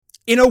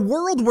In a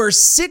world where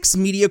 6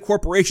 media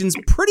corporations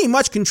pretty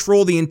much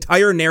control the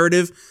entire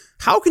narrative,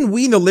 how can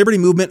we in the liberty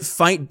movement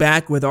fight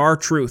back with our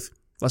truth?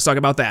 Let's talk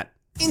about that.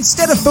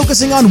 Instead of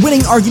focusing on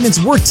winning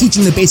arguments, we're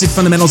teaching the basic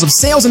fundamentals of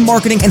sales and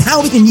marketing and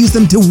how we can use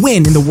them to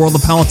win in the world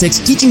of politics,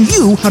 teaching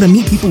you how to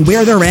meet people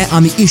where they're at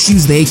on the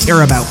issues they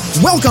care about.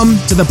 Welcome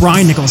to The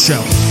Brian Nichols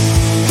Show.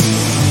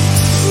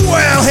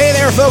 Well, hey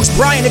there, folks.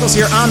 Brian Nichols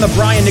here on The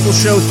Brian Nichols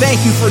Show.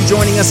 Thank you for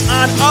joining us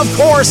on, of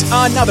course,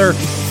 another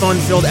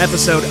fun-filled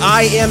episode.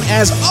 I am,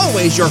 as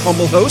always, your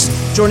humble host,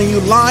 joining you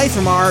live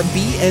from our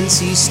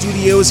BNC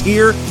studios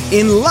here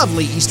in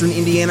lovely Eastern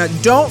Indiana.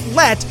 Don't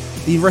let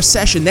the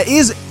recession that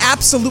is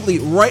absolutely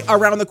right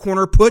around the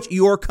corner put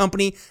your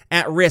company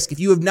at risk. If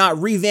you have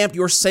not revamped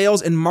your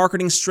sales and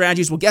marketing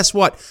strategies, well, guess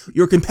what?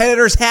 Your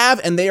competitors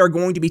have, and they are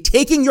going to be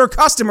taking your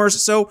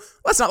customers, so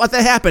let's not let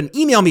that happen.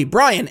 Email me,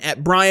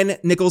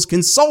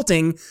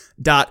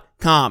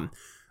 brian@briannicholsconsulting.com.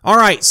 All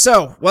right,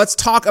 so let's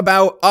talk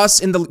about us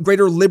in the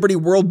greater liberty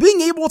world being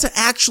able to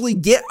actually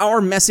get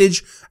our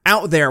message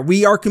out there.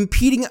 We are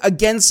competing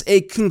against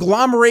a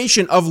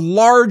conglomeration of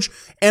large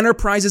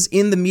enterprises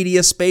in the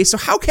media space. So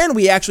how can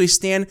we actually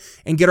stand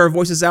and get our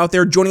voices out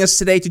there? Joining us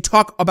today to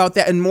talk about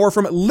that and more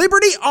from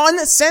Liberty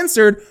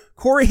Uncensored,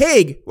 Corey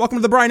Haig. Welcome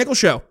to the Brian Nichols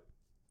Show.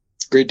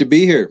 Great to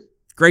be here.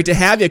 Great to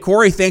have you,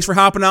 Corey. Thanks for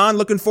hopping on.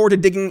 Looking forward to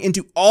digging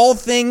into all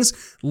things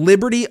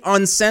Liberty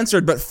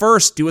Uncensored. But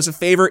first, do us a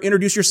favor,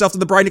 introduce yourself to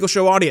the Brian Nichols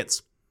Show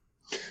audience.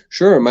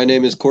 Sure. My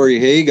name is Corey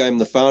Haig. I'm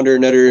the founder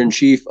and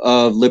editor-in-chief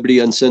of Liberty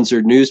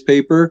Uncensored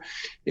newspaper,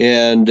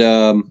 and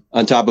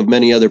on top of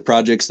many other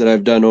projects that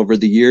I've done over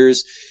the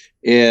years.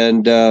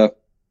 And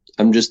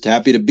I'm just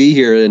happy to be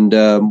here, and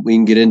we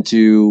can get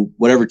into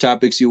whatever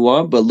topics you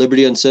want. But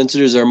Liberty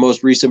Uncensored is our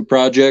most recent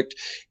project,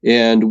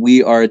 and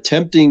we are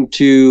attempting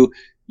to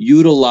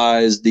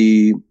utilize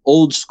the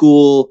old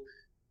school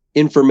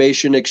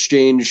information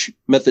exchange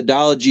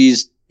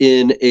methodologies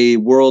in a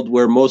world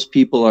where most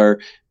people are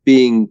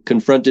being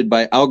confronted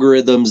by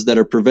algorithms that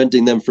are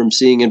preventing them from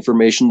seeing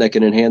information that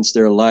can enhance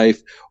their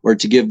life or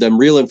to give them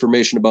real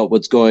information about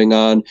what's going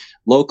on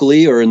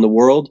locally or in the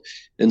world.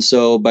 And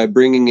so by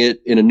bringing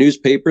it in a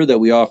newspaper that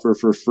we offer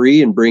for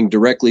free and bring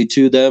directly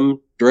to them,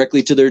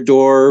 directly to their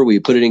door, we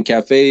put it in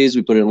cafes,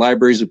 we put it in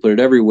libraries, we put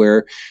it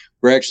everywhere.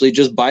 We're actually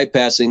just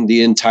bypassing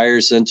the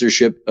entire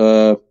censorship,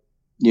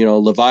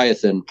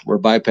 Leviathan. We're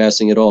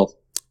bypassing it all.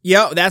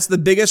 Yeah, that's the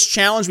biggest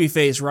challenge we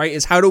face, right?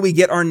 Is how do we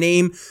get our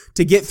name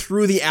to get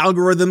through the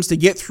algorithms, to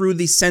get through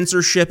the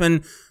censorship?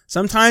 And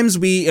sometimes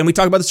we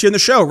talk about this here in the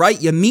show,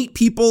 right? You meet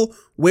people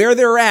where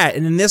they're at.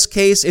 And in this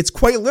case, it's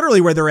quite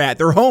literally where they're at.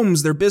 Their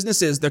homes, their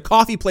businesses, their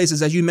coffee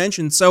places, as you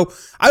mentioned. So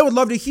I would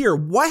love to hear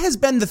what has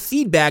been the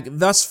feedback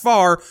thus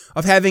far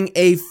of having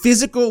a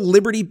physical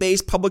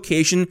liberty-based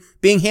publication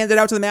being handed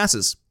out to the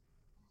masses.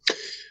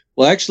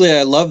 Well, actually,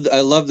 I love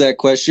that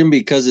question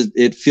because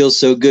it feels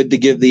so good to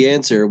give the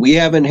answer. We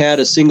haven't had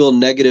a single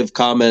negative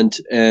comment,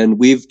 and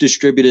we've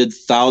distributed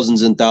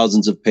thousands and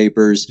thousands of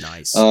papers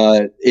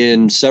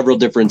in several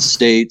different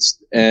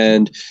states,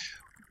 and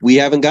we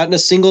haven't gotten a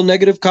single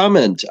negative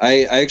comment.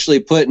 I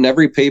actually put in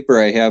every paper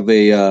I have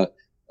a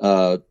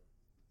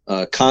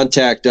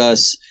contact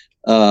us,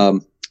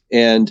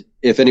 and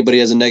if anybody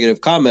has a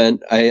negative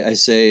comment, I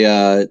say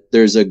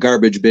there's a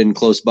garbage bin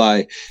close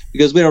by,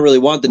 because we don't really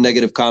want the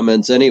negative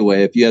comments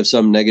anyway. If you have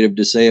some negative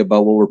to say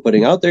about what we're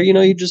putting out there,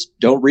 you just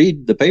don't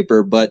read the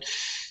paper. But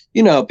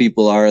you know how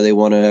people are; they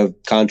want to have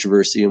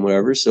controversy and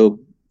whatever. So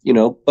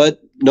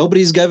but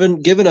nobody's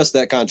given us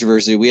that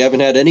controversy. We haven't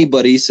had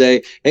anybody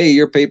say, "Hey,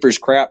 your paper's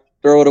crap,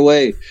 throw it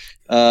away."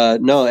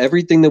 No,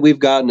 everything that we've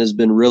gotten has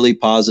been really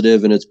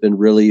positive, and it's been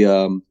really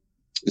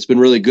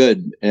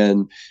good.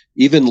 And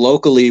even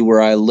locally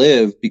where I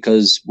live,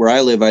 because where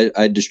I live,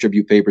 I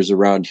distribute papers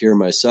around here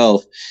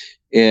myself.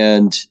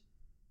 And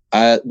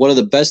one of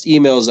the best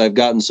emails I've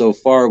gotten so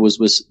far was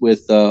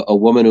with a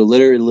woman who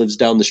literally lives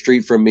down the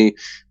street from me.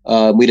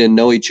 We didn't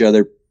know each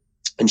other.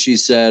 And she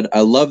said,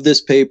 "I love this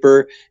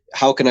paper.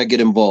 How can I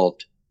get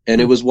involved?" And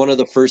it was one of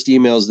the first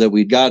emails that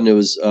we'd gotten. It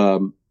was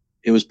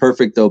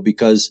perfect though,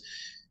 because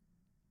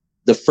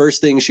the first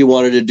thing she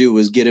wanted to do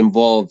was get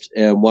involved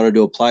and wanted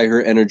to apply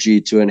her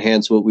energy to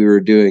enhance what we were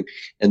doing.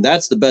 And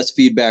that's the best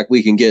feedback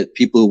we can get.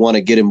 People who want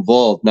to get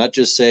involved, not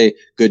just say,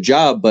 "Good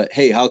job," but,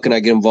 "Hey, how can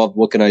I get involved?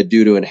 What can I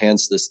do to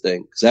enhance this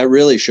thing?" Because that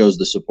really shows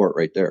the support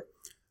right there.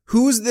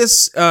 Who's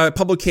this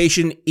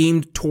publication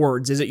aimed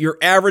towards? Is it your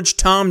average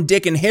Tom,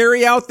 Dick, and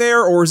Harry out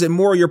there, or is it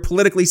more your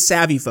politically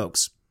savvy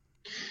folks?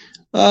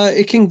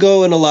 It can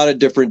go in a lot of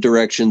different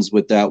directions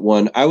with that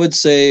one. I would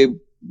say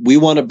we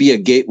want to be a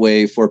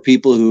gateway for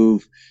people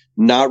who've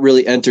not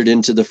really entered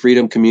into the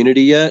freedom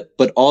community yet,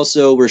 but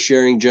also we're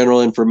sharing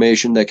general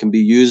information that can be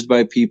used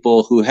by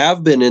people who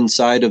have been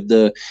inside of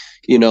the,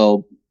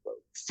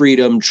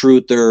 freedom,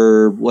 truth,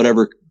 or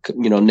whatever,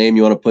 name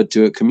you want to put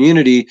to it,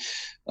 community,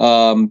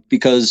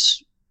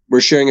 because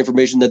we're sharing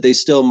information that they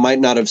still might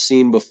not have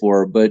seen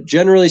before. But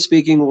generally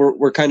speaking,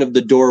 we're kind of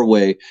the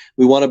doorway.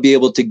 We want to be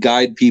able to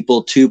guide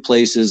people to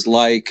places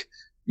like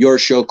your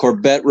show,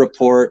 Corbett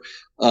Report,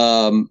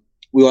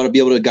 We want to be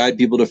able to guide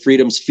people to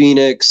Freedom's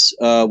Phoenix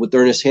with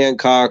Ernest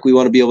Hancock. We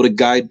want to be able to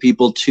guide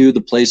people to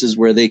the places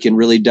where they can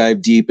really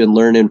dive deep and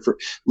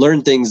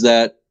learn things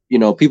that,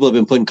 people have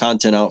been putting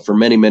content out for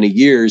many, many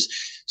years.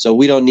 So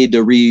we don't need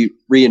to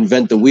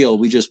reinvent the wheel.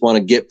 We just want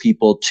to get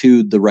people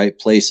to the right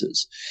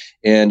places.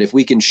 And if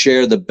we can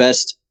share the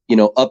best,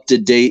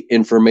 up-to-date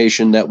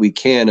information that we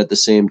can at the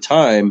same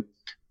time,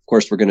 of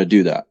course, we're going to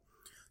do that.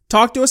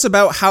 Talk to us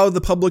about how the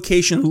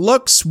publication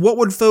looks. What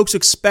would folks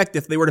expect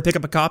if they were to pick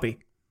up a copy?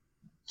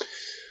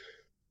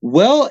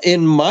 Well,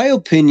 in my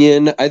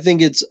opinion, I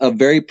think it's a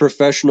very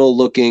professional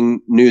looking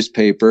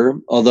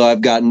newspaper, although I've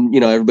gotten,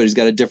 everybody's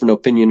got a different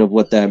opinion of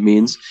what that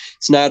means.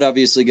 It's not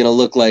obviously going to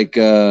look like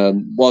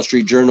Wall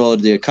Street Journal or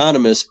The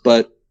Economist,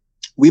 but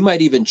we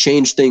might even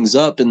change things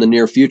up in the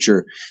near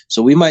future.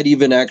 So we might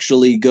even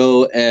actually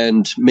go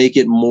and make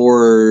it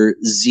more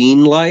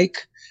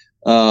zine-like,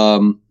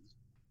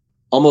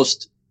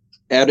 almost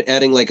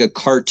adding like a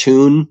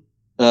cartoon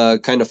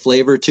kind of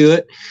flavor to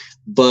it.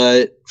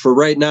 But for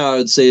right now, I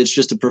would say it's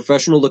just a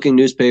professional looking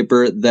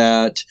newspaper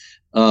that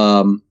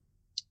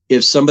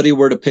if somebody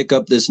were to pick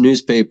up this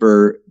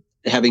newspaper,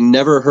 having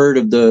never heard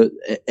of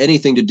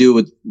anything to do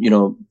with,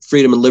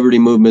 freedom and liberty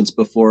movements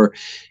before,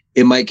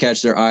 it might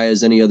catch their eye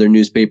as any other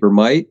newspaper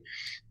might.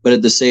 But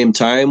at the same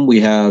time, we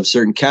have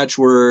certain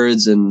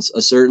catchwords and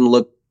a certain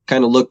look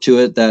to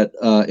it that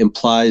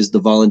implies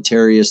the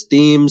voluntarist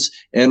themes,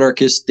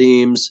 anarchist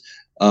themes,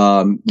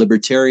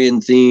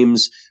 libertarian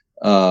themes,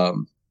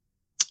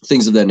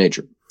 things of that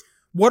nature.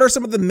 What are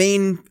some of the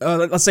main,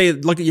 let's say,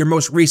 look at your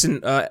most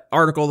recent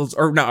articles,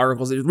 or not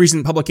articles,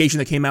 recent publication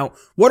that came out.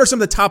 What are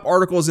some of the top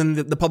articles in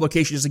the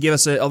publication, just to give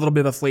us a little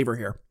bit of a flavor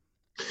here?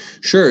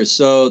 Sure.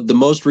 So the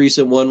most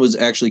recent one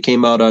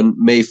came out on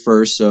May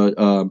 1st,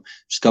 so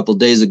just a couple of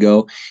days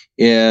ago.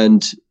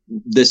 And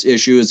this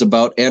issue is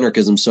about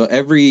anarchism. So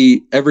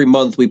every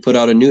month we put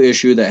out a new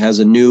issue that has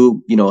a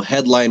new,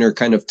 headliner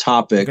kind of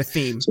topic. Like a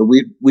theme. So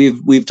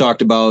we've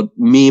talked about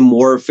meme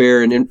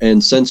warfare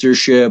and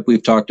censorship.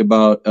 We've talked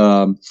about,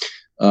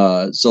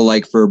 so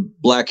like for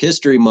Black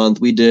History Month,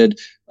 we did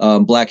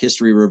Black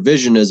History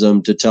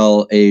revisionism to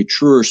tell a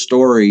truer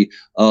story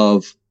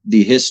of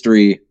the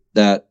history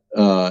that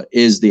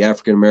is the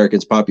African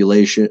Americans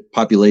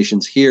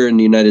populations here in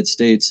the United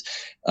States,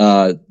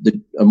 a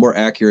more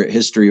accurate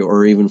history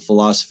or even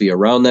philosophy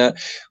around that.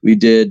 We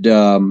did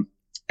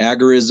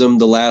agorism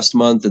the last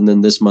month, and then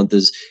this month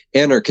is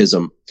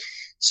anarchism.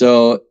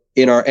 So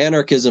in our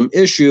anarchism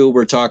issue,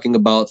 we're talking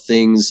about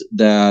things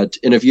that,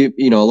 and if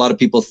a lot of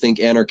people think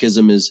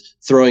anarchism is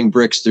throwing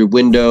bricks through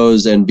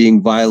windows and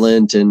being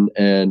violent, and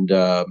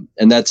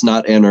that's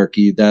not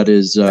anarchy.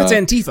 That's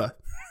Antifa.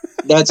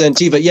 That's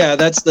Antifa. Yeah,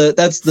 that's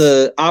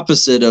the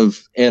opposite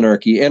of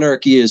anarchy.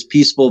 Anarchy is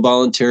peaceful,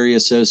 voluntary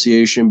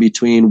association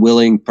between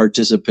willing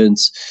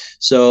participants.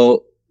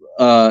 So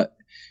when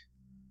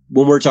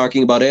we're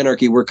talking about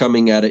anarchy, we're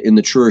coming at it in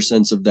the truer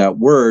sense of that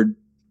word.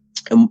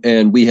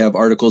 And we have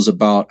articles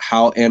about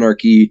how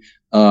anarchy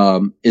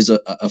is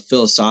a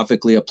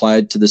philosophically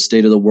applied to the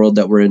state of the world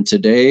that we're in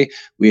today.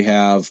 We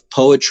have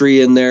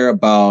poetry in there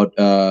about,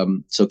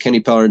 so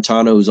Kenny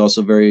Palantano, who's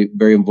also very,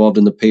 very involved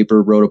in the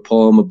paper, wrote a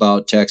poem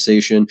about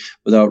taxation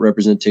without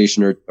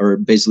representation, or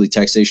basically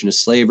taxation of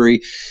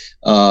slavery.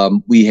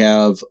 We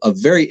have a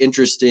very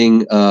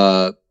interesting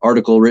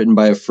article written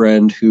by a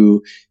friend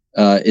who,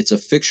 it's a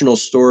fictional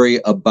story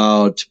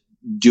about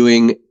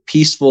doing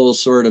peaceful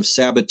sort of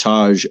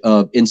sabotage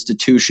of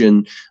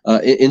institutional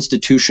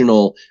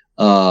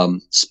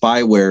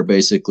spyware,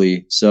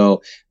 basically.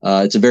 So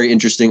it's a very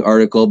interesting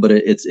article, but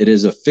it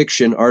is a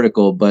fiction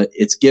article, but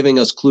it's giving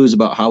us clues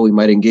about how we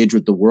might engage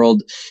with the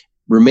world,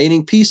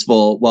 remaining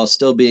peaceful while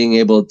still being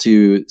able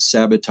to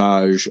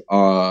sabotage,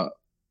 the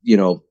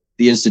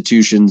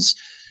institution's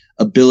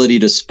ability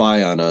to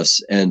spy on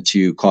us and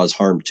to cause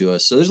harm to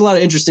us. So there's a lot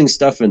of interesting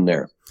stuff in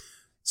there.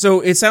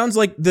 So it sounds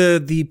like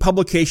the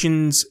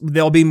publications,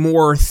 they'll be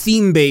more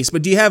theme-based,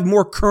 but do you have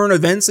more current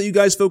events that you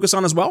guys focus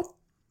on as well?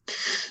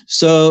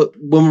 So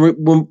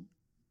when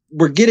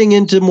we're getting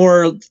into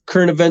more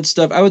current event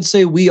stuff, I would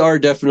say we are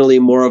definitely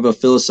more of a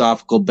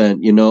philosophical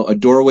bent, a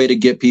doorway to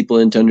get people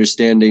into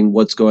understanding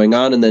what's going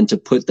on, and then to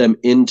put them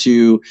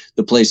into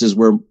the places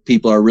where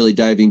people are really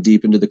diving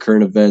deep into the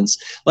current events.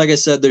 Like I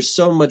said, there's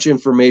so much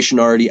information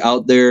already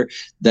out there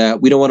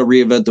that we don't want to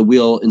reinvent the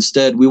wheel.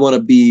 Instead, we want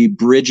to be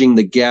bridging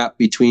the gap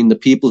between the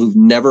people who've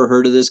never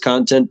heard of this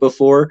content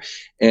before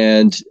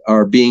and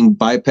are being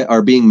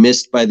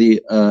missed by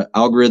the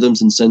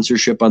algorithms and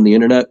censorship on the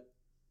internet,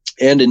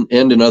 and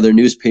in other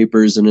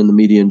newspapers and in the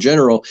media in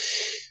general.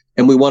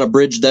 And we want to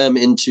bridge them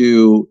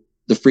into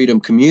the freedom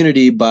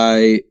community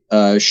by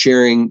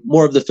sharing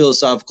more of the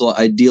philosophical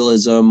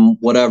idealism,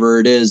 whatever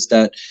it is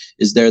that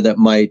is there that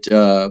might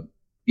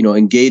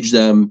engage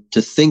them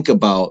to think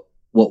about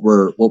what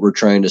we're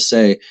trying to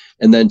say,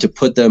 and then to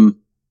put them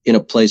in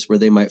a place where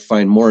they might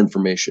find more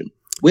information.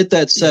 With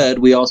that said,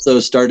 we also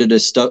started a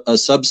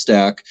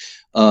Substack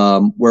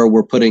where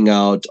we're putting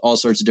out all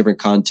sorts of different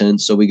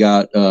content. So we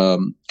got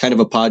kind of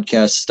a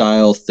podcast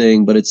style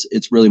thing, but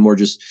it's really more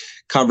just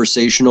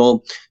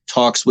conversational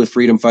talks with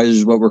freedom fighters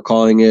is what we're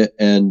calling it.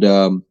 And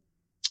so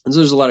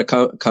there's a lot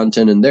of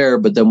content in there,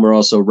 but then we're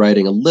also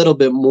writing a little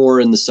bit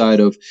more in the side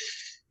of,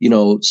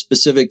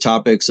 specific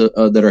topics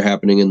that are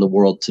happening in the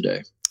world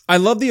today. I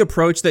love the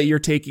approach that you're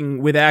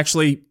taking with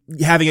actually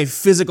having a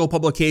physical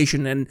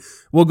publication. And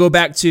we'll go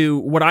back to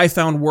what I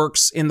found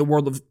works in the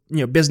world of,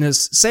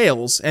 business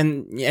sales,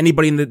 and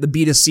anybody in the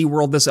B2C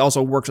world, this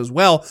also works as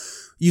well.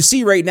 You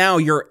see right now,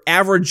 your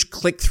average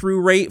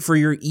click-through rate for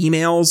your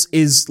emails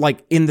is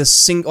like in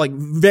the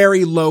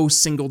very low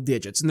single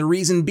digits. And the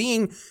reason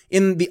being,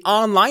 in the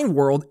online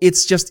world,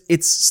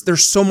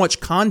 there's so much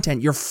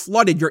content. You're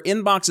flooded. Your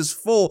inbox is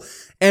full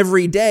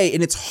every day,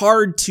 and it's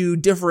hard to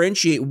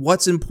differentiate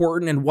what's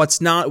important and what's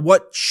not,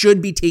 what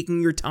should be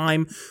taking your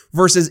time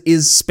versus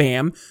is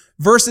spam.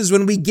 Versus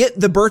when we get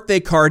the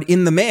birthday card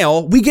in the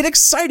mail, we get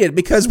excited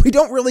because we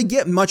don't really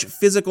get much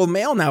physical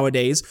mail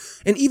nowadays.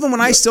 And even when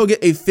I still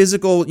get a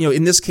physical,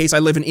 in this case, I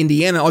live in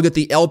Indiana, I'll get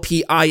the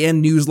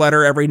LPIN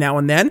newsletter every now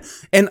and then,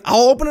 and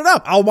I'll open it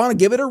up. I'll want to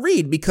give it a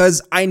read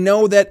because I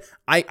know that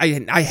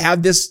I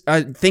have this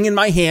thing in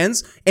my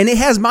hands and it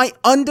has my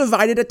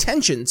undivided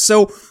attention.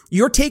 So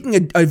you're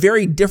taking a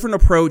very different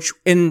approach,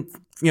 and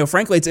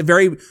frankly, it's a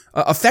very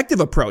effective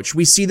approach.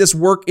 We see this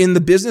work in the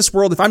business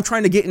world. If I'm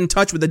trying to get in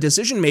touch with a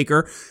decision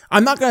maker,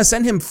 I'm not going to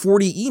send him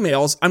 40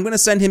 emails. I'm going to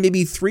send him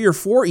maybe 3 or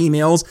 4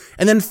 emails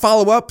and then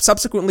follow up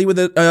subsequently with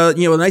a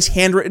nice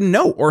handwritten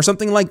note or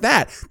something like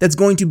that. That's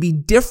going to be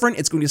different.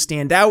 It's going to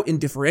stand out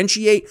and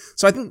differentiate.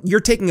 So I think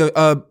you're taking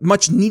a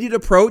much needed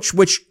approach,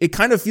 which it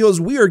kind of feels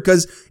weird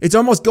because it's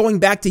almost going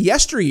back to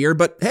yesteryear.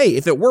 But hey,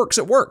 if it works,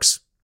 it works.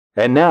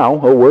 And now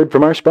a word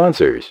from our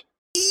sponsors.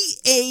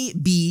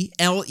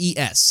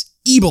 EABLES.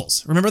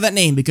 Ebles. Remember that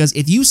name because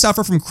if you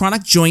suffer from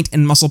chronic joint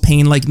and muscle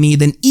pain like me,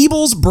 then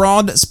Ebles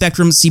Broad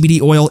Spectrum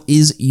CBD Oil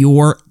is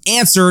your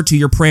answer to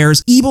your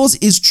prayers. Ebles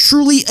is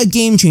truly a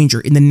game changer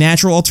in the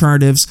natural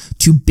alternatives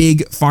to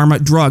big pharma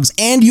drugs.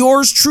 And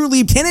yours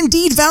truly can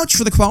indeed vouch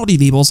for the quality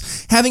of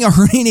Ebles. Having a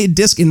herniated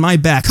disc in my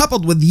back,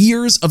 coupled with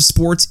years of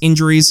sports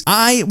injuries,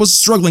 I was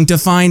struggling to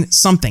find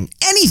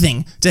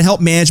anything to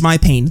help manage my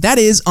pain. That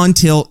is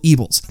until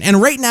Ebles.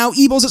 And right now,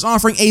 Ebles is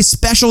offering a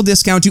special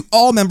discount to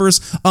all members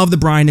of the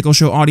Brian Nichols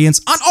Show audience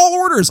on all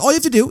orders. All you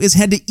have to do is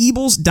head to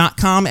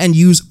ebles.com and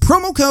use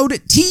promo code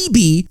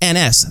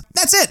TBNS.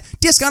 That's it.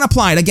 Discount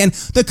applied. Again,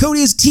 the code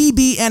is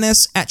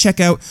TBNS at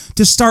checkout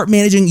to start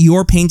managing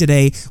your pain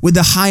today with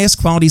the highest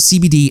quality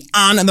CBD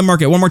on the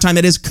market. One more time,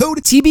 that is code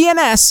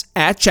TBNS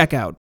at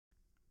checkout.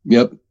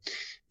 Yep.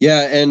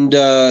 Yeah, and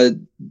a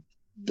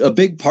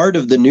big part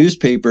of the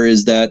newspaper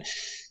is that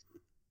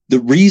the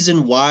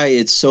reason why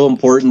it's so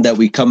important that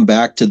we come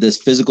back to this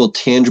physical,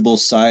 tangible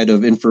side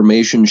of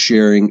information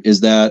sharing is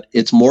that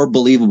it's more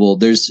believable.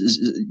 There's,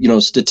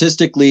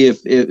 statistically,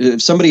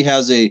 if somebody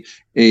has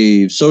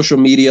a social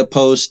media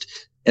post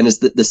and it's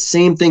the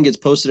same thing gets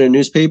posted in a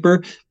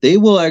newspaper, they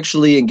will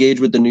actually engage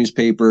with the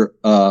newspaper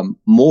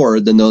more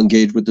than they'll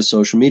engage with the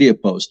social media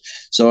post.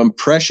 So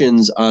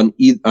impressions on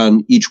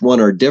each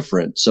one are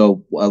different.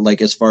 So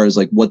as far as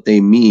what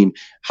they mean,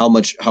 how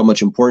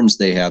much importance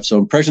they have. So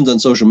impressions on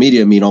social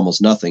media mean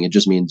almost nothing. It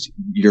just means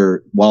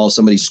while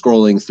somebody's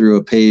scrolling through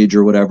a page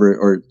or whatever,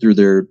 or through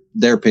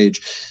their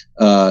page,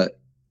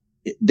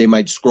 they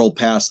might scroll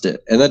past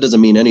it, and that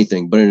doesn't mean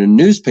anything. But in a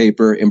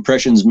newspaper,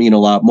 impressions mean a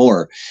lot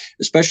more,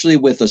 especially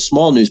with a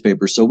small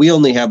newspaper. So we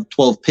only have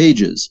 12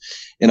 pages,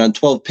 and on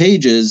 12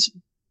 pages,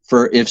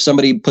 if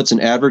somebody puts an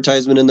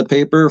advertisement in the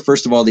paper,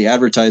 first of all, the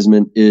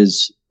advertisement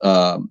is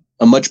a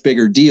much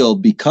bigger deal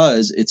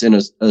because it's in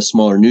a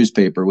smaller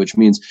newspaper, which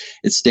means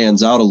it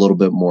stands out a little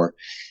bit more.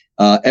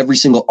 Every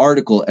single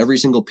article, every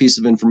single piece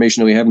of information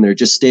that we have in there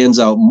just stands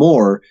out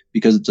more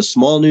because it's a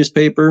small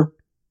newspaper.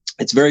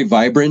 It's very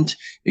vibrant.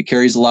 It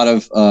carries a lot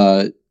of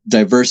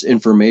diverse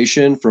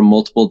information from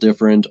multiple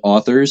different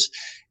authors,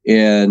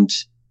 and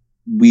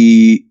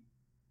we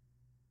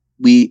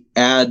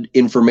add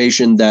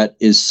information that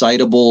is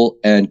citable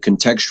and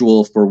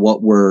contextual for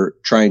what we're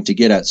trying to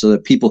get at, so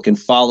that people can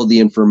follow the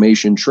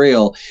information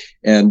trail.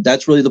 And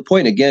that's really the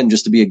point. Again,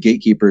 just to be a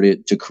gatekeeper,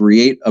 to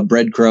create a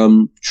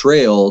breadcrumb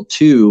trail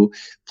to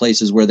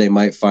places where they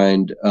might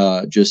find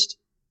just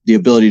the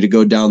ability to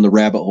go down the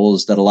rabbit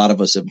holes that a lot of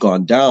us have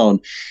gone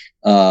down.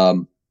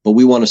 But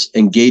we want to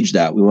engage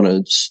that. We want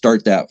to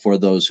start that for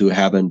those who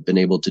haven't been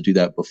able to do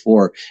that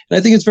before. And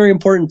I think it's very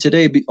important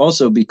today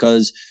also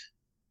because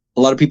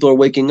a lot of people are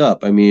waking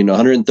up. I mean,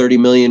 130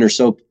 million or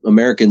so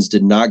Americans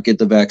did not get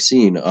the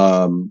vaccine.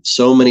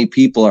 So many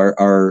people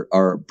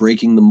are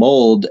breaking the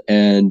mold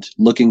and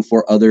looking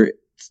for other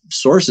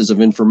sources of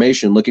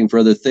information, looking for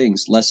other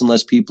things. Less and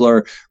less people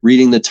are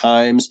reading the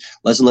Times.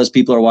 Less and less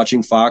people are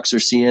watching Fox or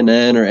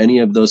CNN or any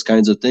of those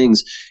kinds of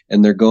things.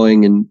 And they're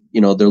going and,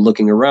 they're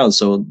looking around.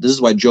 So this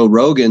is why Joe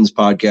Rogan's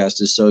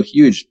podcast is so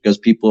huge, because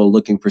people are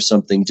looking for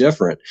something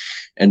different.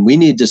 And we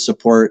need to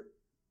support,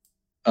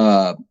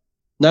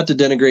 not to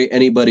denigrate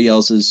anybody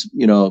else's,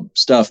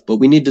 stuff, but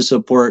we need to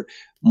support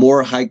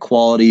more high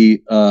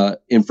quality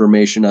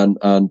information on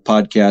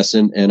podcasts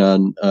and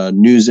on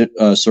news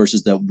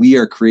sources that we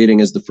are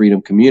creating as the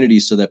Freedom Community,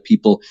 so that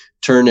people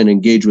turn and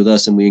engage with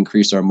us, and we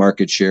increase our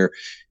market share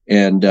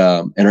and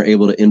are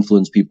able to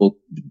influence people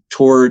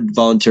toward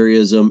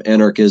voluntarism,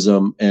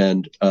 anarchism,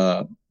 and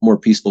more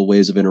peaceful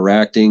ways of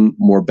interacting,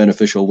 more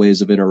beneficial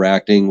ways of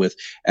interacting with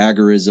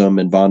agorism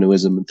and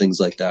voodooism and things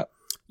like that.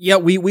 Yeah,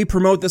 we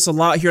promote this a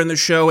lot here on the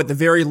show. At the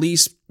very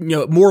least,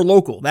 more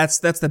local. That's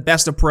the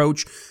best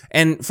approach.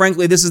 And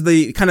frankly, this is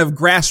the kind of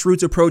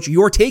grassroots approach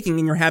you're taking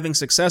and you're having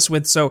success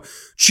with. So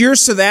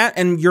cheers to that.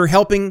 And you're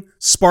helping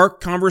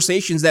spark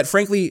conversations that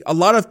frankly, a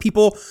lot of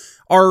people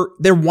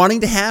they're wanting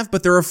to have,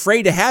 but they're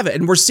afraid to have it.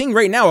 And we're seeing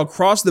right now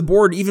across the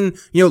board, even,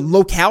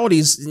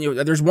 localities,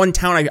 there's one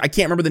town, I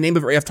can't remember the name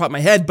of it right off the top of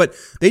my head, but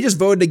they just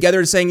voted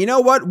together saying, you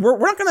know what, we're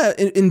not going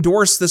to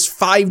endorse this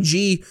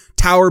 5G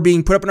tower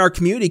being put up in our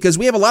community because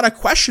we have a lot of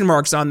question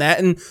marks on that.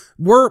 And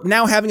we're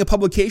now having a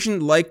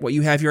publication like what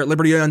you have here at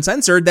Liberty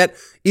Uncensored that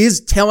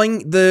is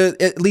telling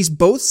at least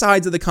both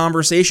sides of the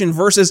conversation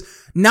versus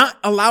not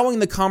allowing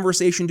the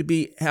conversation to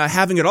be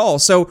having it all.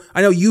 So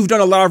I know you've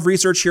done a lot of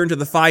research here into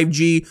the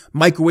 5G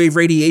microwave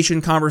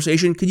radiation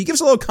conversation. Could you give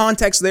us a little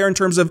context there in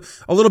terms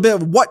of a little bit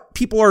of what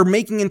people are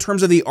making in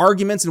terms of the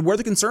arguments and where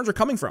the concerns are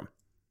coming from?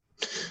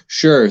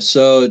 Sure.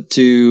 So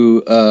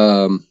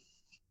to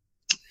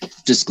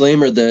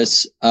disclaimer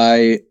this,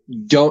 I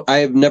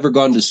have never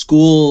gone to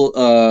school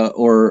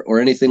or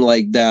anything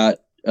like that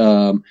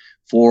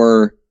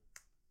for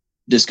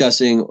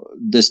discussing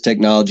this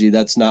technology.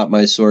 That's not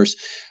my source.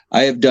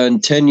 I have done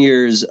 10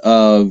 years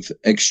of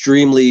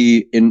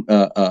extremely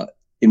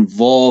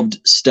involved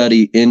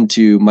study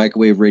into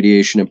microwave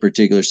radiation in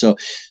particular. So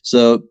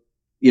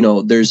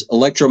there's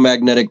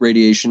electromagnetic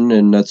radiation,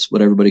 and that's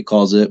what everybody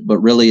calls it, but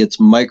really it's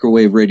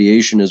microwave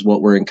radiation is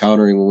what we're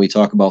encountering when we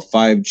talk about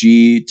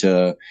 5G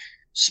to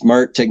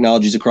smart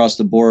technologies across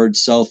the board,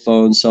 cell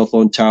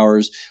phone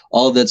towers.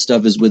 All of that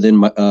stuff is within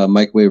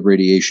microwave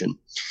radiation.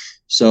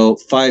 So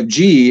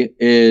 5G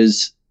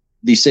is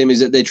the same as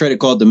they try to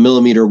call it the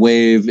millimeter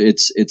wave.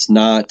 It's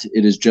not.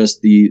 It is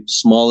just the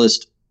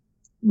smallest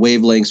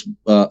wavelengths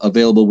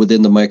available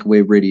within the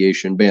microwave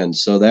radiation band.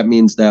 So that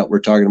means that we're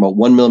talking about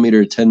 1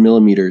 millimeter to 10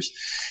 millimeters,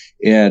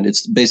 and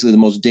it's basically the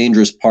most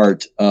dangerous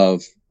part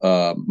of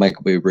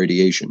microwave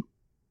radiation.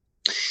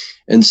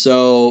 And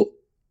so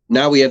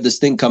now we have this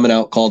thing coming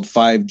out called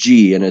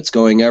 5G, and it's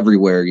going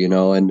everywhere,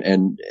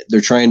 and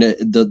they're trying to.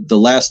 The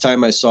last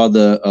time I saw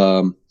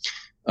the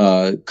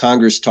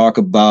Congress talk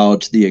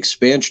about the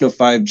expansion of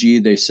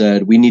 5G, they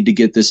said we need to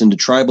get this into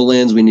tribal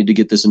lands, we need to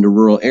get this into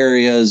rural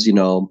areas,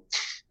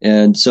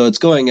 and so it's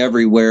going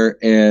everywhere,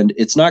 and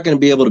it's not going to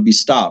be able to be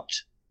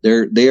stopped.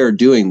 They are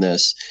doing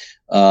this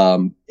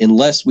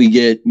unless we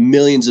get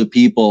millions of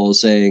people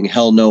saying,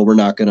 "Hell no, we're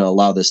not going to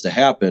allow this to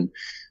happen."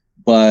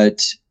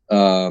 But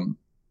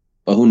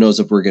who knows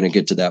if we're going to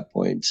get to that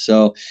point?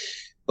 So,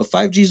 but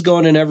 5G is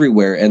going in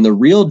everywhere, and the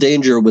real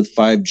danger with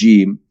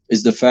 5G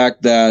is the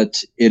fact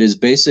that it is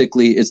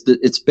basically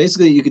it's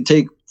basically you could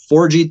take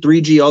 4G,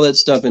 3G, all that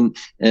stuff, and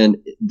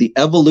the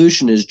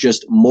evolution is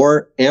just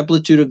more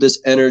amplitude of this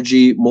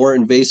energy, more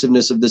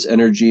invasiveness of this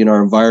energy in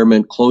our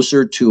environment,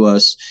 closer to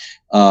us.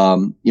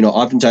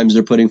 Oftentimes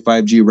they're putting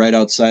 5G right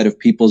outside of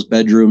people's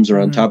bedrooms or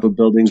on top of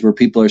buildings where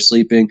people are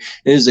sleeping.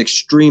 It is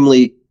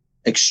extremely,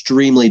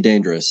 extremely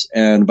dangerous.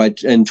 And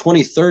in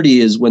 2030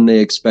 is when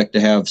they expect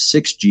to have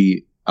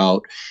 6G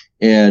out,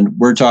 and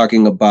we're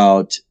talking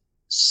about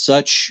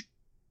such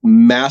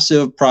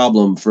massive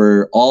problem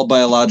for all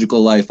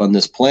biological life on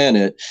this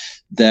planet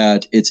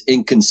that it's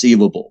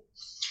inconceivable.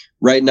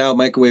 Right now,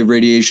 microwave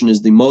radiation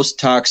is the most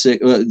toxic,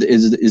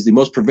 is the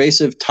most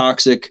pervasive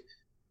toxic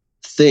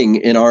thing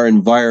in our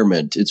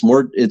environment. It's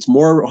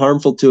more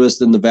harmful to us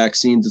than the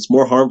vaccines. It's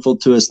more harmful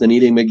to us than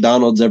eating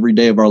McDonald's every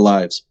day of our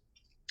lives.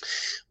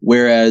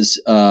 Whereas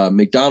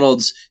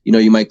McDonald's,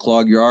 you might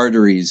clog your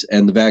arteries,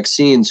 and the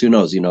vaccines, who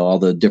knows, all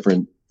the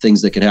different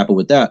things that can happen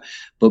with that.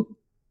 But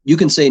you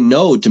can say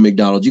no to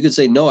McDonald's. You can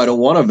say, no, I don't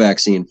want a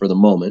vaccine for the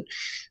moment.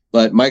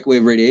 But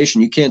microwave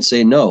radiation, you can't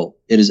say no.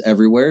 It is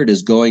everywhere. It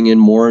is going in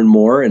more and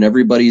more. And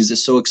everybody's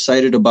just so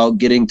excited about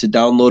getting to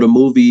download a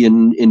movie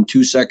in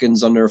 2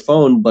 seconds on their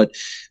phone. But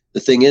the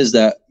thing is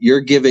that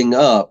you're giving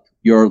up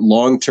your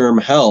long-term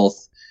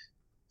health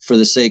for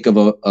the sake of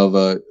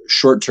a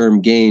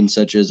short-term gain,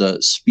 such as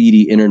a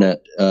speedy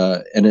internet.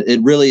 And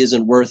it really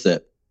isn't worth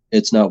it.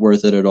 It's not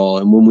worth it at all.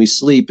 And when we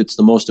sleep, it's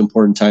the most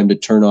important time to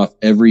turn off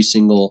every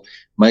single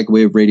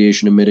microwave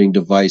radiation emitting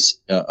device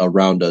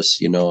around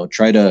us.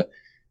 Try to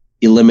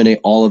eliminate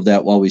all of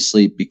that while we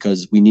sleep,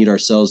 because we need our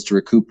cells to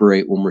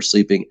recuperate when we're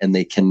sleeping, and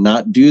they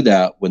cannot do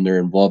that when they're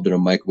involved in a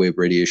microwave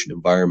radiation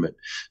environment.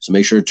 So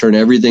make sure to turn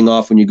everything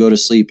off when you go to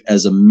sleep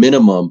as a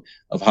minimum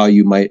of how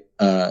you might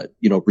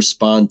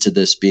respond to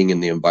this being in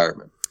the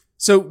environment.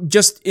 So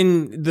just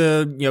in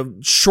the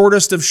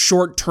shortest of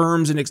short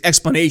terms and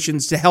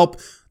explanations to help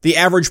the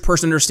average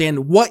person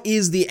understand, what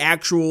is the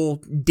actual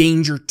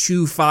danger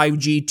to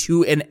 5G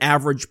to an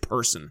average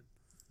person?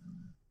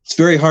 It's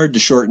very hard to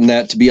shorten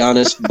that, to be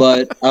honest,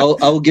 but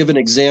I'll give an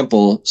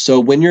example. So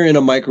when you're in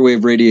a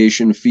microwave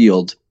radiation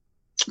field,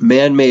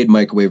 man-made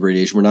microwave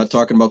radiation, we're not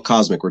talking about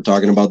cosmic, we're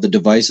talking about the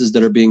devices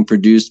that are being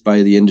produced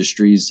by the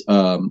industries,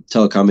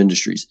 telecom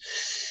industries.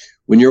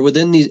 When you're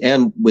within these,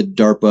 and with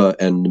DARPA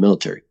and the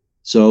military.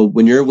 So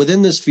when you're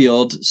within this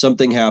field,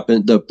 something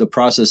happened, the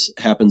process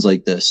happens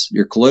like this.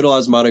 Your colloidal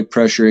osmotic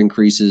pressure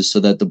increases so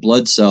that the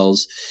blood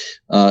cells,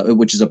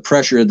 which is a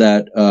pressure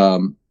that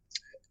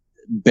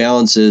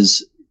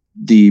balances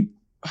the,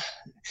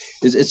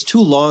 it's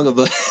too long of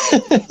a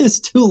it's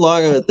too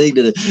long of a thing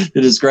to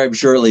describe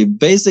shortly.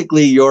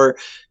 Basically, your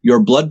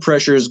blood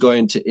pressure is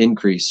going to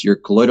increase, your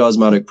colloidal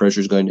osmotic pressure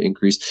is going to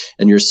increase,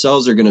 and your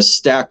cells are going to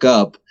stack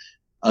up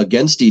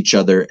against each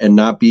other and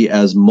not be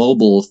as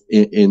mobile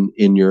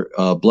in your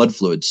blood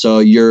fluid. So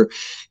you're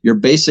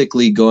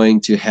basically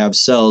going to have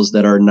cells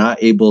that are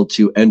not able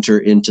to enter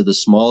into the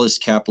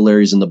smallest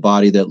capillaries in the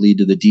body that lead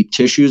to the deep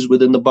tissues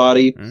within the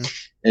body.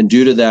 And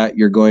due to that,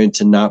 you're going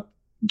to not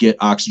get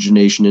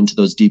oxygenation into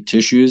those deep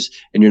tissues,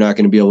 and you're not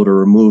going to be able to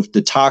remove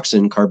the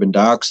toxin, carbon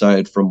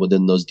dioxide, from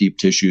within those deep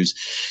tissues.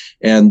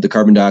 And the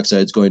carbon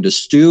dioxide is going to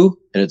stew,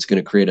 and it's going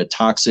to create a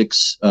toxic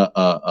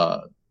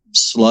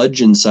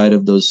sludge inside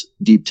of those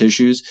deep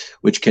tissues,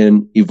 which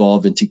can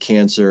evolve into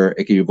cancer.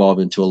 It can evolve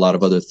into a lot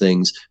of other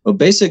things. But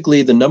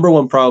basically, the number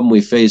one problem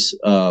we face,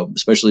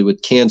 especially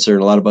with cancer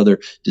and a lot of other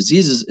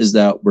diseases, is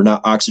that we're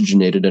not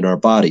oxygenated in our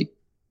body.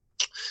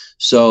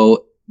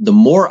 So the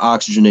more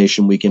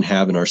oxygenation we can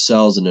have in our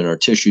cells and in our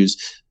tissues,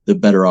 the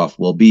better off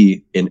we'll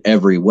be in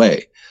every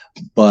way.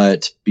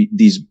 But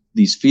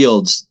these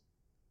fields,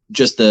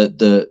 just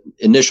the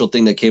initial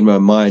thing that came to my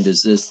mind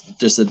is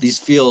just that these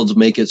fields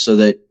make it so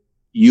that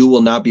you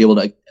will not be able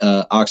to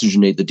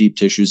oxygenate the deep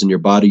tissues in your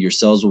body. Your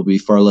cells will be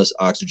far less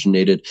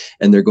oxygenated,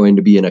 and they're going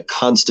to be in a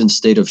constant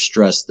state of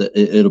stress. That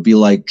it'll be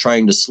like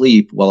trying to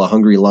sleep while a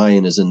hungry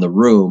lion is in the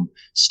room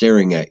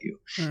staring at you.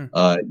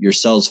 Your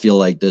cells feel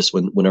like this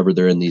whenever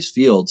they're in these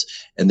fields,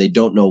 and they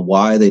don't know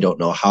why, they don't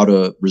know how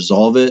to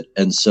resolve it.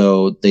 And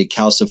so they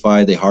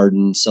calcify, they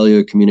harden,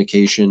 cellular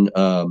communication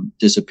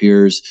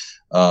disappears,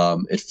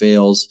 it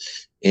fails,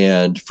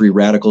 and free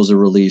radicals are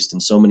released,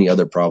 and so many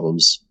other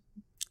problems.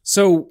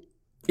 So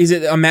is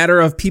it a matter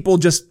of people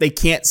just, they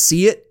can't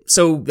see it,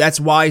 so that's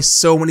why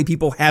so many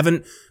people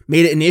haven't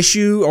made it an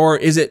issue? Or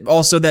is it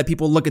also that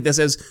people look at this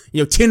as,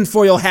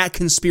 tinfoil hat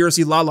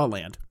conspiracy, la la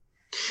land?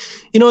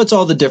 It's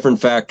all the different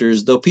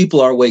factors, though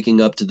people are waking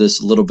up to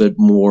this a little bit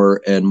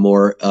more and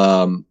more.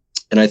 And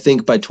I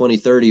think by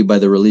 2030, by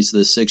the release of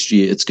the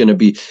 6G, it's going to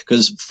be,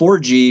 because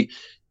 4G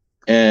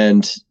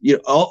and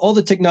all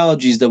the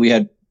technologies that we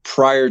had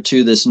prior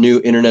to this new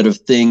Internet of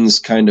Things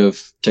kind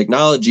of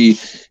technology,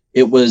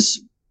 it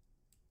was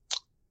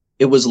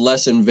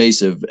less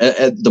invasive.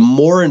 The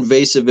more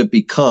invasive it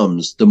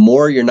becomes, the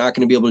more you're not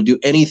going to be able to do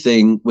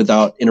anything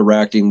without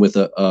interacting with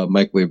a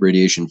microwave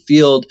radiation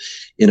field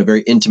in a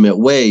very intimate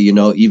way.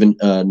 Even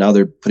now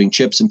they're putting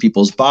chips in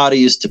people's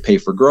bodies to pay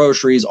for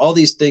groceries. All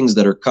these things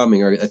that are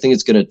coming, I think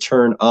it's going to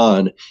turn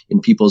on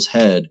in people's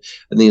head.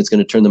 I think it's going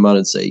to turn them on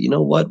and say,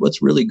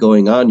 what's really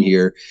going on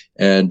here?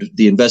 And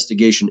the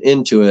investigation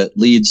into it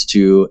leads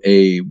to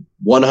a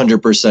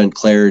 100%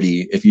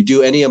 clarity. If you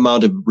do any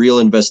amount of real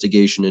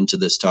investigation into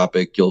this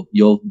topic,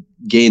 you'll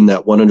gain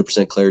that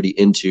 100% clarity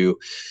into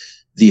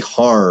the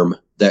harm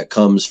that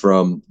comes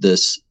from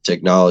this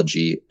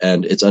technology,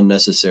 and it's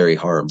unnecessary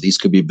harm. These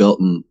could be built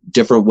in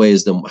different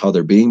ways than how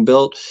they're being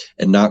built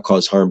and not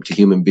cause harm to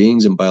human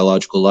beings and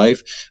biological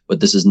life,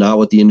 but this is not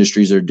what the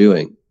industries are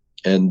doing,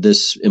 and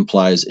this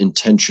implies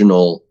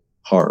intentional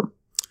harm.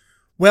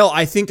 Well,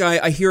 I think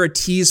I hear a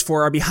tease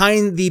for our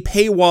behind the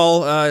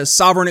paywall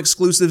Sovereign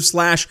exclusive /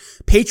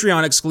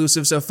 Patreon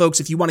exclusive. So folks,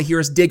 if you want to hear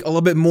us dig a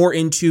little bit more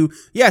into,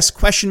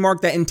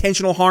 that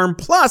intentional harm,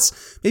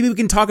 plus maybe we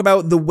can talk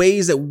about the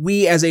ways that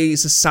we as a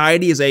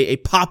society, as a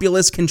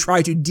populace, can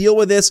try to deal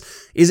with this.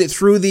 Is it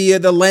through the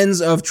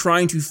lens of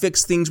trying to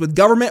fix things with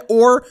government,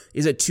 or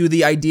is it to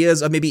the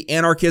ideas of maybe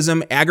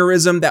anarchism,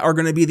 agorism, that are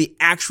going to be the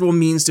actual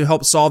means to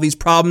help solve these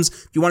problems?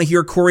 If you want to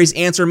hear Corey's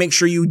answer, make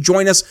sure you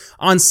join us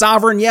on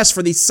Sovereign. Yes,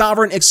 for the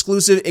Sovereign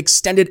exclusive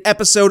extended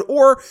episode,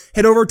 or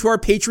head over to our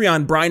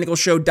Patreon,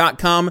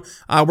 BrianNicholsShow.com,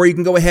 where you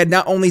can go ahead,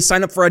 not only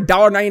sign up for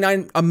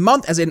 $1.99 a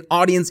month as an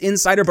audience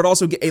insider, but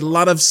also get a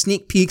lot of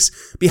sneak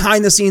peeks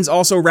behind the scenes,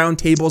 also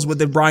roundtables with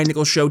the Brian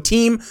Nichols Show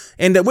team.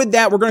 And with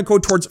that, we're going to go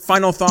towards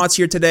final thoughts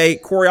here today.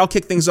 Corey, I'll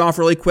kick things off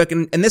really quick,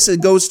 and this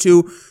goes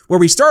to where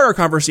we start our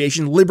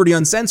conversation, Liberty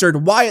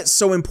Uncensored, why it's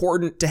so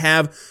important to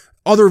have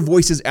other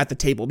voices at the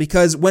table.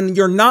 Because when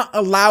you're not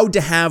allowed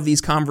to have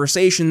these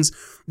conversations,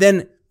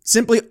 then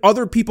simply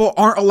other people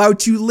aren't allowed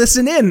to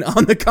listen in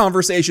on the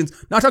conversations.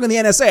 Not talking the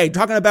NSA,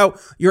 talking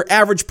about your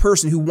average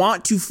person who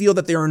want to feel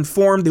that they're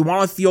informed. They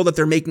want to feel that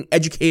they're making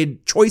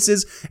educated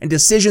choices and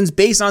decisions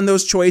based on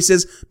those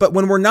choices. But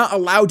when we're not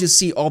allowed to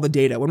see all the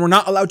data, when we're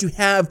not allowed to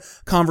have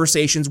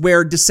conversations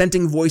where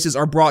dissenting voices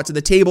are brought to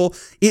the table,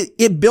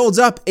 it builds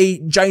up a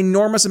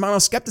ginormous amount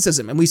of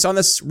skepticism. And we saw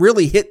this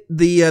really hit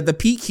the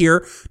peak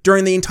here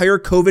during the entire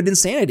COVID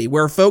insanity,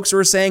 where folks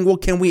were saying, well,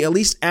 can we at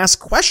least ask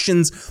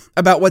questions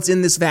about what's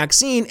in this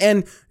vaccine?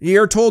 And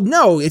you're told,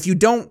 no, if you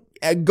don't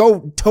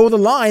go toe the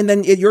line,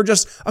 then you're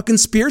just a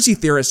conspiracy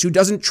theorist who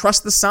doesn't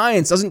trust the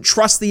science, doesn't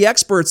trust the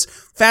experts.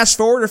 Fast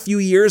forward a few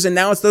years, and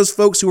now it's those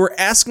folks who are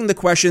asking the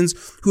questions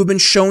who have been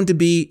shown to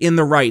be in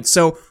the right.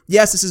 So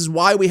yes, this is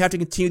why we have to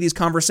continue these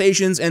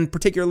conversations, and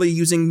particularly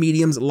using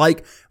mediums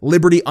like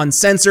Liberty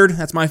Uncensored.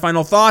 That's my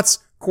final thoughts.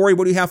 Corey,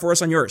 what do you have for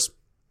us on yours?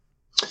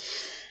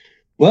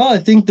 Well, I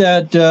think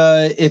that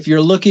if you're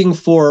looking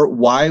for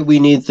why we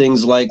need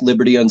things like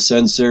Liberty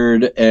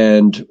Uncensored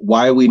and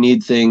why we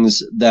need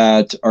things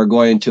that are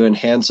going to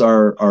enhance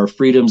our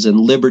freedoms and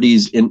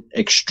liberties in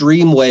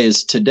extreme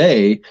ways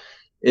today,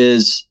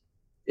 is,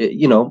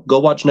 go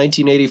watch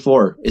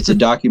 1984. It's a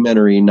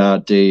documentary,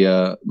 not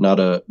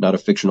a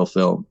fictional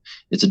film.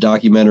 It's a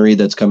documentary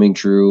that's coming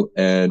true,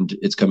 and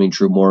it's coming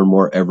true more and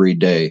more every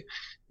day.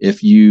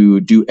 If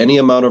you do any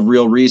amount of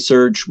real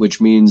research,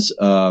 which means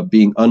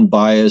being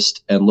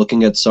unbiased and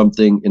looking at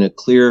something in a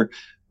clear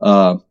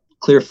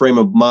frame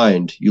of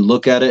mind, you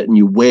look at it and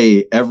you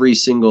weigh every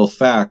single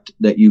fact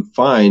that you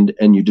find,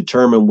 and you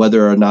determine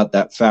whether or not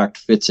that fact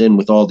fits in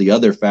with all the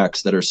other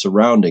facts that are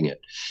surrounding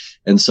it.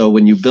 And so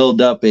when you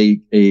build up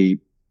a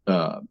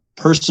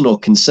personal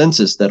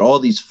consensus that all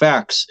these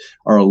facts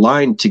are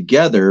aligned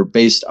together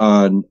based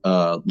on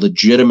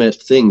legitimate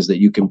things that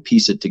you can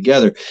piece it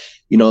together,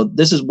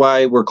 this is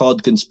why we're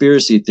called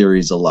conspiracy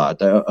theories a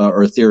lot,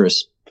 or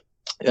theorists,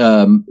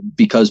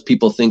 because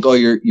people think, oh,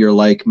 you're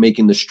like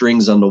making the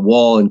strings on the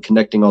wall and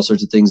connecting all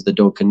sorts of things that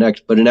don't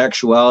connect. But in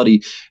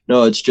actuality,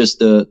 no, it's just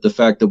the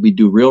fact that we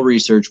do real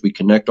research, we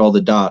connect all the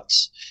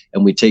dots,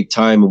 and we take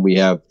time, and we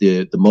have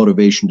the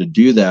motivation to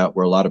do that,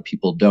 where a lot of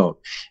people don't.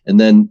 And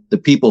then the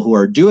people who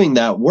are doing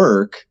that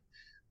work,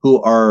 who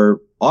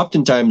are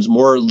oftentimes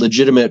more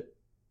legitimate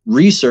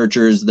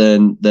researchers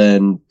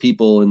than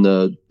people in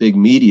the big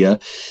media,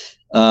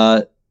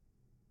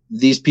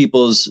 these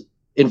people's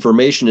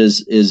information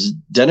is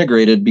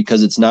denigrated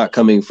because it's not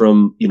coming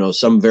from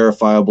some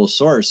verifiable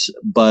source,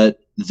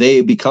 but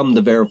they become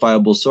the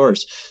verifiable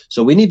source.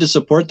 So we need to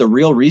support the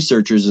real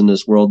researchers in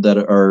this world that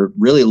are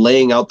really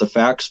laying out the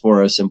facts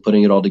for us and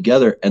putting it all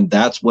together. And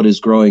that's what is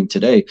growing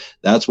today.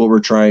 That's what we're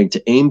trying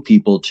to aim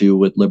people to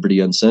with Liberty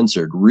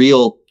Uncensored.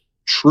 Real,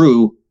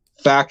 true,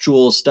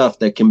 factual stuff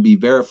that can be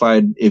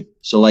verified,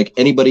 like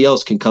anybody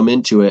else can come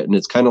into it. And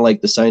it's kind of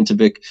like the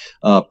scientific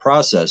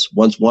process.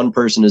 Once one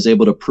person is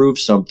able to prove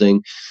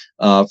something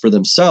for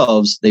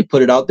themselves, they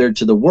put it out there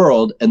to the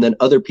world, and then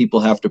other people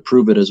have to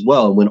prove it as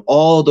well. And when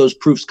all those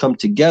proofs come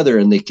together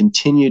and they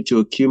continue to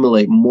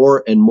accumulate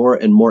more and more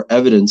and more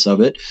evidence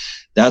of it,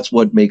 that's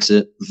what makes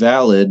it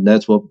valid. And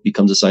that's what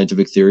becomes a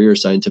scientific theory or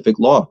scientific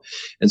law.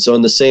 And so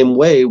in the same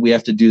way, we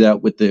have to do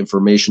that with the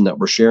information that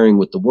we're sharing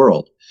with the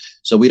world.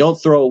 So we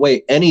don't throw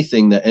away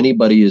anything that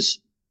anybody is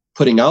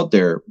putting out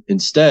there.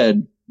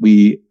 Instead,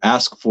 we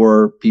ask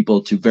for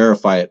people to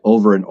verify it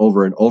over and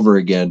over and over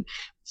again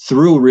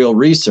through real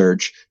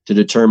research to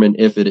determine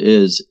if it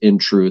is in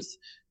truth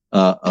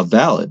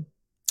valid.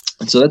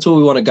 And so that's what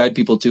we want to guide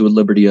people to with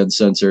Liberty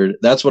Uncensored.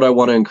 That's what I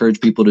want to encourage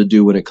people to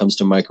do when it comes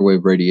to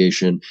microwave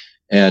radiation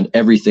and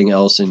everything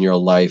else in your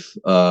life.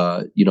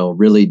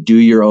 Really do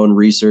your own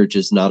research.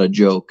 Is not a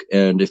joke.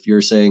 And if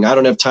you're saying, I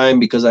don't have time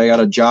because I got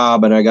a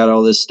job and I got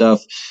all this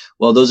stuff,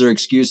 well, those are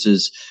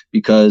excuses,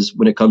 because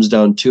when it comes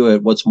down to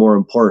it, what's more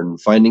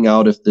important? Finding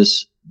out if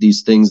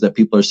these things that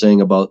people are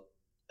saying about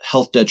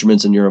health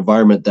detriments in your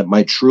environment that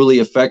might truly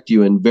affect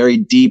you in very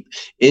deep,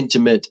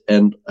 intimate,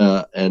 and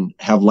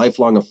have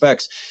lifelong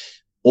effects,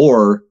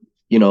 or,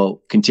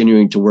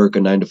 continuing to work a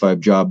 9-to-5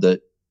 job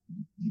that,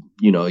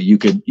 you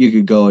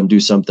could go and do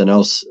something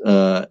else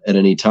at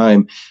any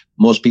time.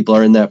 Most people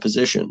are in that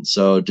position.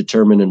 So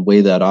determine and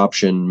weigh that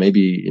option.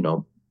 Maybe,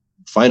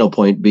 final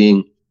point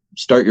being,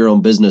 start your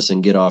own business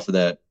and get off of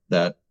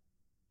that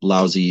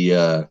lousy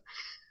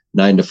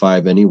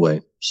 9-to-5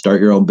 anyway.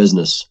 Start your own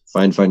business.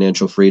 Find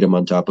financial freedom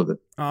on top of it.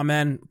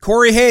 Amen.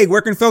 Corey Haig,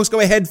 where can folks go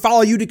ahead,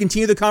 follow you to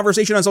continue the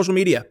conversation on social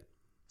media?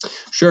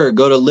 Sure.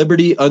 Go to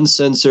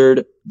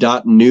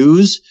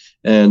libertyuncensored.news,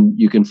 and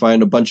you can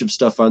find a bunch of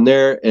stuff on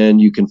there, and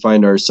you can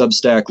find our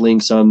Substack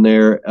links on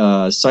there.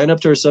 Sign up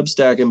to our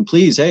Substack, and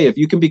please, hey, if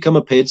you can become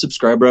a paid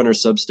subscriber on our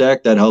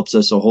Substack, that helps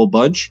us a whole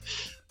bunch.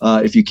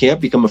 If you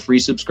can't, become a free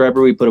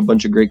subscriber. We put a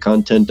bunch of great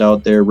content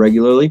out there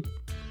regularly.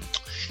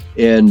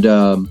 And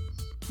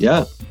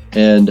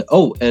and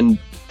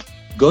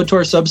go to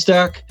our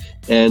Substack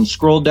and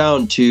scroll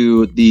down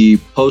to the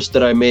post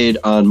that I made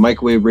on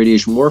microwave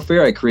radiation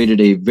warfare. I created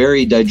a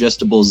very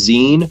digestible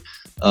zine,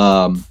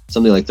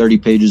 something like 30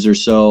 pages or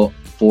so,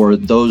 for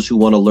those who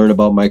want to learn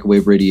about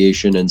microwave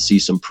radiation and see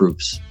some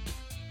proofs.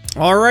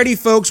 Alrighty,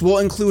 folks, we'll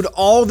include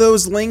all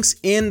those links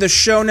in the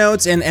show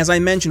notes, and as I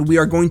mentioned, we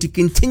are going to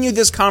continue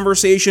this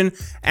conversation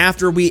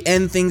after we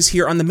end things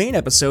here on the main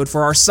episode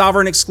for our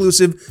Sovereign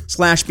exclusive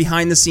 /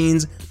 behind the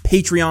scenes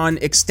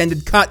Patreon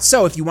extended cut.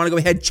 So if you want to go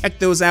ahead, check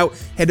those out,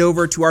 head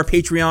over to our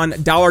Patreon,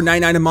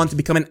 $1.99 a month to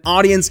become an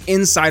audience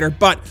insider.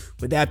 But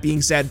with that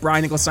being said,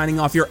 Brian Nichols signing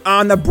off here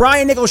on The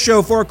Brian Nichols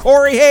Show for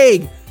Corey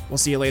Haig. We'll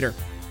see you later.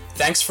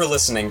 Thanks for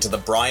listening to The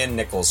Brian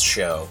Nichols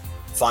Show.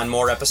 Find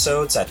more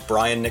episodes at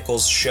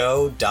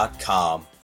briannicholsshow.com.